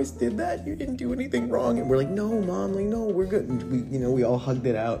goes, you boys did that? You didn't do anything wrong? And we're like, no, Mom. Like, no, we're good. And we all hugged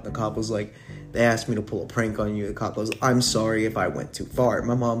it out. And the cop was like, they asked me to pull a prank on you. The cop goes, I'm sorry if I went too far. And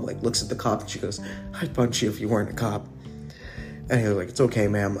my mom, like, looks at the cop and she goes, I'd punch you if you weren't a cop. And he was like, it's okay,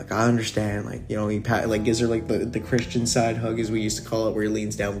 ma'am. Like, I understand. Like, he gives her, like, the Christian side hug, as we used to call it, where he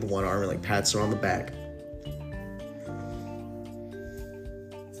leans down with one arm and, like, pats her on the back.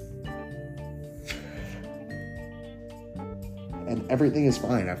 And everything is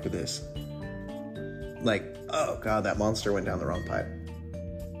fine after this. Like, oh, God, that monster went down the wrong pipe.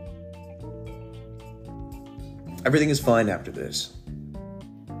 Everything is fine after this.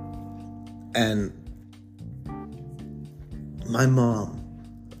 And my mom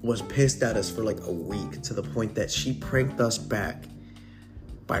was pissed at us for like a week, to the point that she pranked us back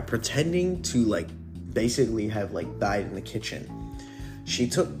by pretending to, like, basically have, like, died in the kitchen. She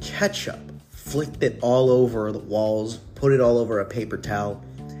took ketchup, flicked it all over the walls, put it all over a paper towel,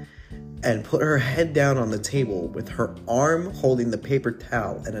 and put her head down on the table with her arm holding the paper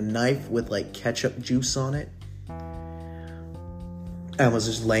towel and a knife with, like, ketchup juice on it. And was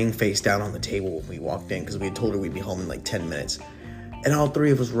just laying face down on the table when we walked in, because we had told her we'd be home in like 10 minutes. And all three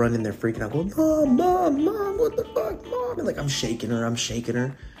of us run in there freaking out, going, Mom, what the fuck, Mom? And, like, I'm shaking her.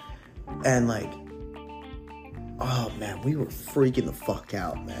 And, like, oh, man, we were freaking the fuck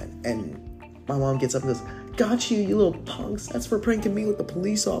out, man. And my mom gets up and goes, got you little punks. That's for pranking me with the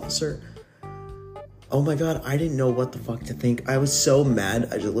police officer. Oh, my God, I didn't know what the fuck to think. I was so mad.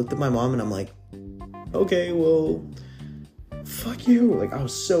 I just looked at my mom and I'm like, okay, well, fuck you. Like, I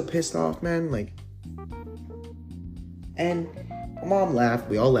was so pissed off, man. Like, and my mom laughed.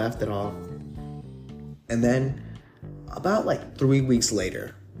 We all laughed it off. And then about like 3 weeks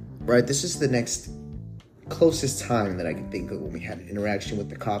later, right? This is the next closest time that I can think of when we had an interaction with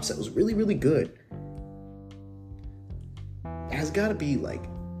the cops that was really, really good. It has got to be like,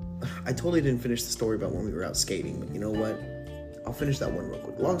 I totally didn't finish the story about when we were out skating, but you know what? I'll finish that one real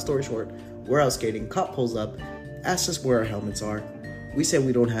quick. Long story short, we're out skating. Cop pulls up, asks us where our helmets are. We said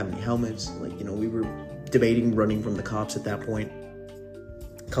we don't have any helmets. Like, we were debating running from the cops at that point.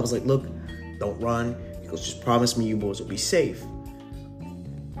 Cop was like, look, don't run. He goes, just promise me you boys will be safe.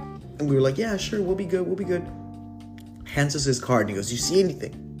 And we were like, yeah, sure, we'll be good. Hands us his card and he goes, you see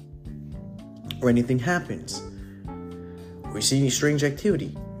anything? or anything happens, or you see any strange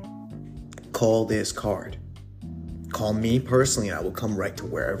activity, call this card. Call me personally and I will come right to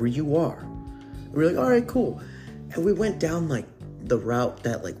wherever you are. And we're like, all right, cool. And we went down like the route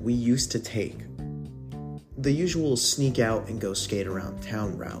that like we used to take. The usual sneak out and go skate around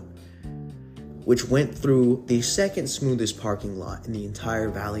town route, which went through the second smoothest parking lot in the entire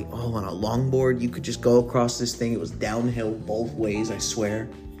valley, all on a longboard. You could just go across this thing. It was downhill both ways, I swear.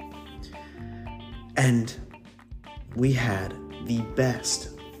 And we had the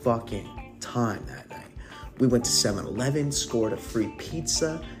best fucking time that night. We went to 7-Eleven, scored a free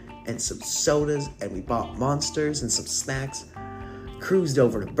pizza and some sodas, and we bought Monsters and some snacks. Cruised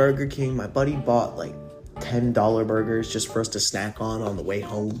over to Burger King. My buddy bought like $10 burgers just for us to snack on the way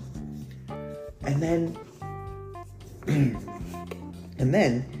home. And then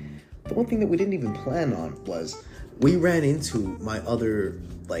the one thing that we didn't even plan on was we ran into my other,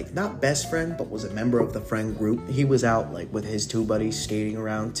 like, not best friend, but was a member of the friend group. He was out like with his two buddies skating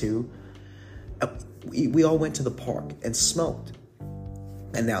around too. We all went to the park and smoked.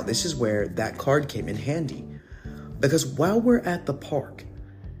 And now this is where that card came in handy. Because while we're at the park,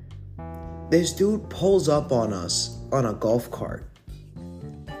 this dude pulls up on us on a golf cart,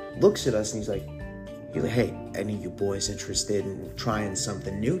 looks at us, and he's like, hey, any of you boys interested in trying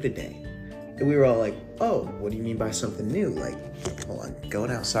something new today? And we were all like, oh, what do you mean by something new? Like, hold on,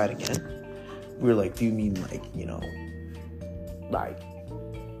 going outside again? We were like, do you mean like, you know, like,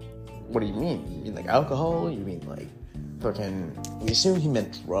 what do you mean? You mean like alcohol? You mean like fucking, we assumed he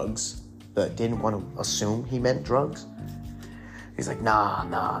meant drugs, but didn't want to assume he meant drugs. He's like, nah,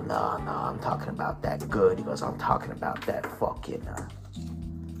 I'm talking about that good. He goes, I'm talking about that fucking,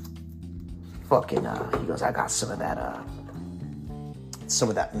 he goes, I got some of that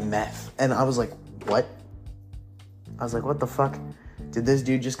meth. And I was like, what? I was like, what the fuck? Did this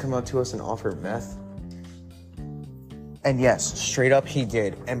dude just come up to us and offer meth? And yes, straight up he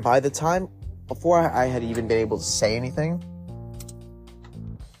did. And by the time, before I had even been able to say anything,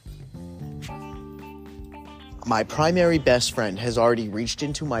 my primary best friend has already reached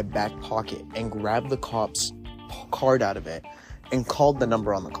into my back pocket and grabbed the cop's card out of it and called the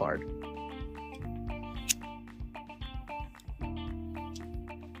number on the card.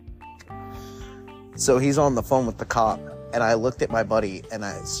 So he's on the phone with the cop, and I looked at my buddy, and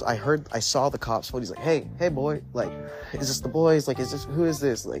I saw the cop's phone. He's like, hey boy, like, is this the boys? Like, who is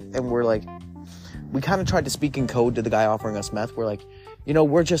this? Like, and we're like, we kind of tried to speak in code to the guy offering us meth. We're like, you know,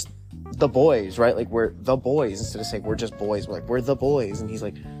 we're just the boys, right? Like, we're the boys, instead of saying we're just boys. We're like, we're the boys. And he's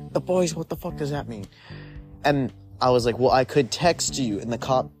like, the boys, what the fuck does that mean? And I was like, well, I could text you. And the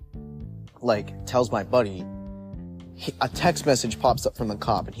cop, like, tells my buddy, a text message pops up from the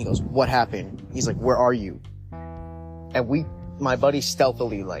cop, and he goes, what happened? He's like, where are you? And my buddy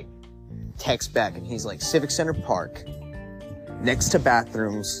stealthily, like, texts back, and he's like, Civic Center Park, next to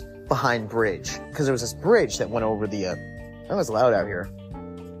bathrooms, behind bridge. Because there was this bridge that went over the, that was loud out here.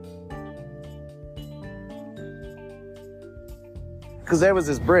 Because there was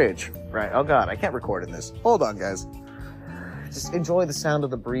this bridge, right? Oh god, I can't record in this. Hold on, guys. Just enjoy the sound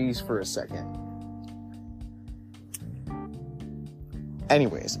of the breeze for a second.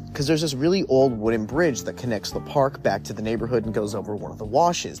 Anyways, because there's this really old wooden bridge that connects the park back to the neighborhood and goes over one of the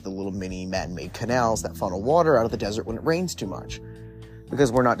washes, the little mini man-made canals that funnel water out of the desert when it rains too much. Because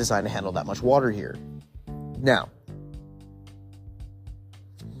we're not designed to handle that much water here. Now,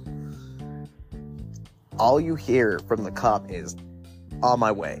 all you hear from the cop is, on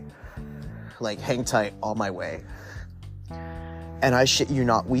my way. Like, hang tight, on my way. And I shit you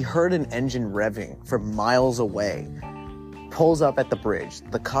not, we heard an engine revving from miles away. Pulls up at the bridge.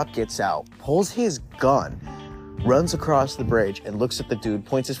 The cop gets out, pulls his gun, runs across the bridge, and looks at the dude,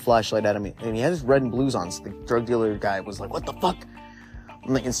 points his flashlight at him, and he had his red and blues on, so the drug dealer guy was like, what the fuck?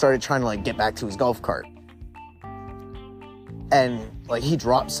 And started trying to, like, get back to his golf cart. And, like, he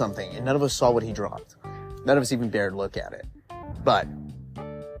dropped something, and none of us saw what he dropped. None of us even dared look at it. But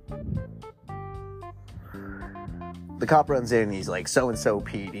the cop runs in, and he's like, so-and-so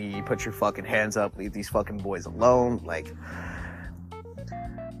PD, put your fucking hands up, leave these fucking boys alone, like.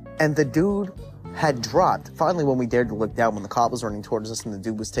 And the dude had dropped, finally when we dared to look down, when the cop was running towards us and the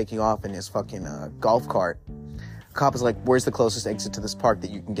dude was taking off in his fucking golf cart, the cop was like, where's the closest exit to this park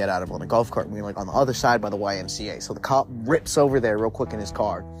that you can get out of on a golf cart? And we were like, on the other side by the YMCA. So the cop rips over there real quick in his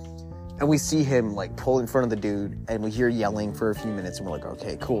car, and we see him, like, pull in front of the dude, and we hear yelling for a few minutes, and we're like,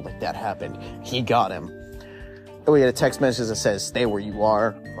 okay, cool, like, that happened. He got him. And we get a text message that says, stay where you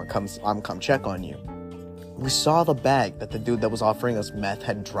are, or I'm come check on you. We saw the bag that the dude that was offering us meth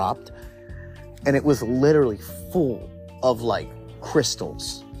had dropped, and it was literally full of, like,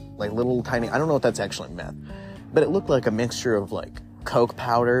 crystals. like little tiny, I don't know if that's actually meth, but it looked like a mixture of like coke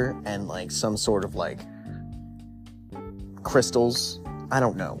powder and like some sort of like crystals. I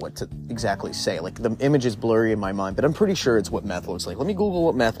don't know what to exactly say. Like, the image is blurry in my mind, but I'm pretty sure it's what meth looks like. Let me Google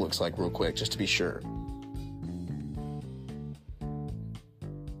what meth looks like real quick, just to be sure.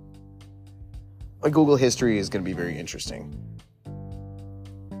 My Google history is going to be very interesting.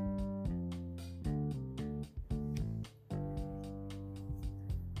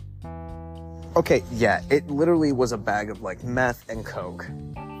 Okay, yeah, it literally was a bag of like meth and coke.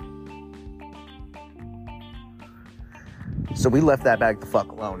 So we left that bag the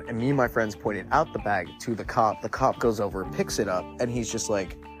fuck alone, and me and my friends pointed out the bag to the cop. The cop goes over, picks it up, and he's just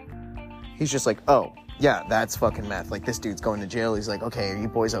like, oh, yeah, that's fucking meth. Like, this dude's going to jail. He's like, okay, are you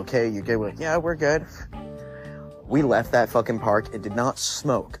boys okay? You good? We're like, yeah, we're good. We left that fucking park and did not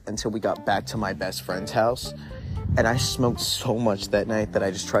smoke until we got back to my best friend's house. And I smoked so much that night that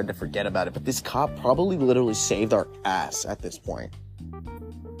I just tried to forget about it. But this cop probably literally saved our ass at this point.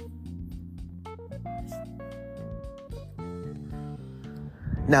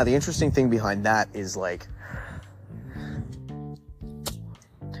 Now, the interesting thing behind that is, like,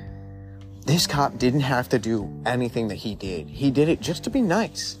 this cop didn't have to do anything that he did. He did it just to be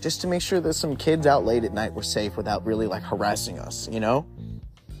nice, just to make sure that some kids out late at night were safe without really, like, harassing us, you know?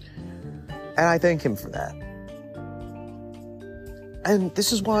 And I thank him for that. And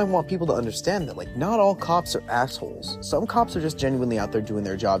this is why I want people to understand that, like, not all cops are assholes. Some cops are just genuinely out there doing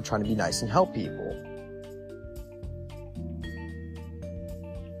their job, trying to be nice and help people.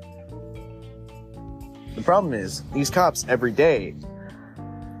 The problem is, these cops every day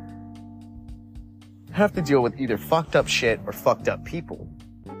have to deal with either fucked up shit or fucked up people.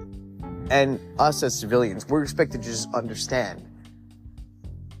 And us as civilians, we're expected to just understand.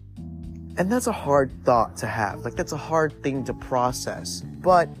 And that's a hard thought to have. Like, that's a hard thing to process.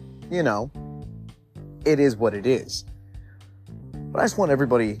 But, you know, it is what it is. But I just want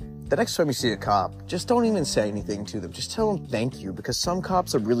everybody, the next time you see a cop, just don't even say anything to them. Just tell them thank you, because some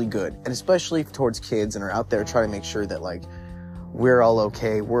cops are really good. And especially towards kids and are out there trying to make sure that, like, we're all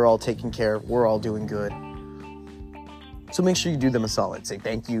okay, we're all taken care of, we're all doing good. So make sure you do them a solid. Say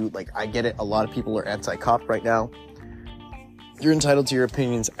thank you. Like, I get it. A lot of people are anti-cop right now. You're entitled to your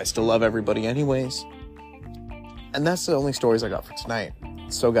opinions. I still love everybody anyways. And that's the only stories I got for tonight.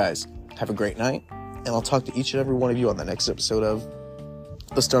 So guys, have a great night. And I'll talk to each and every one of you on the next episode of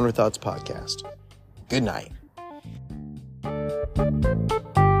the Stoner Thoughts Podcast. Good night.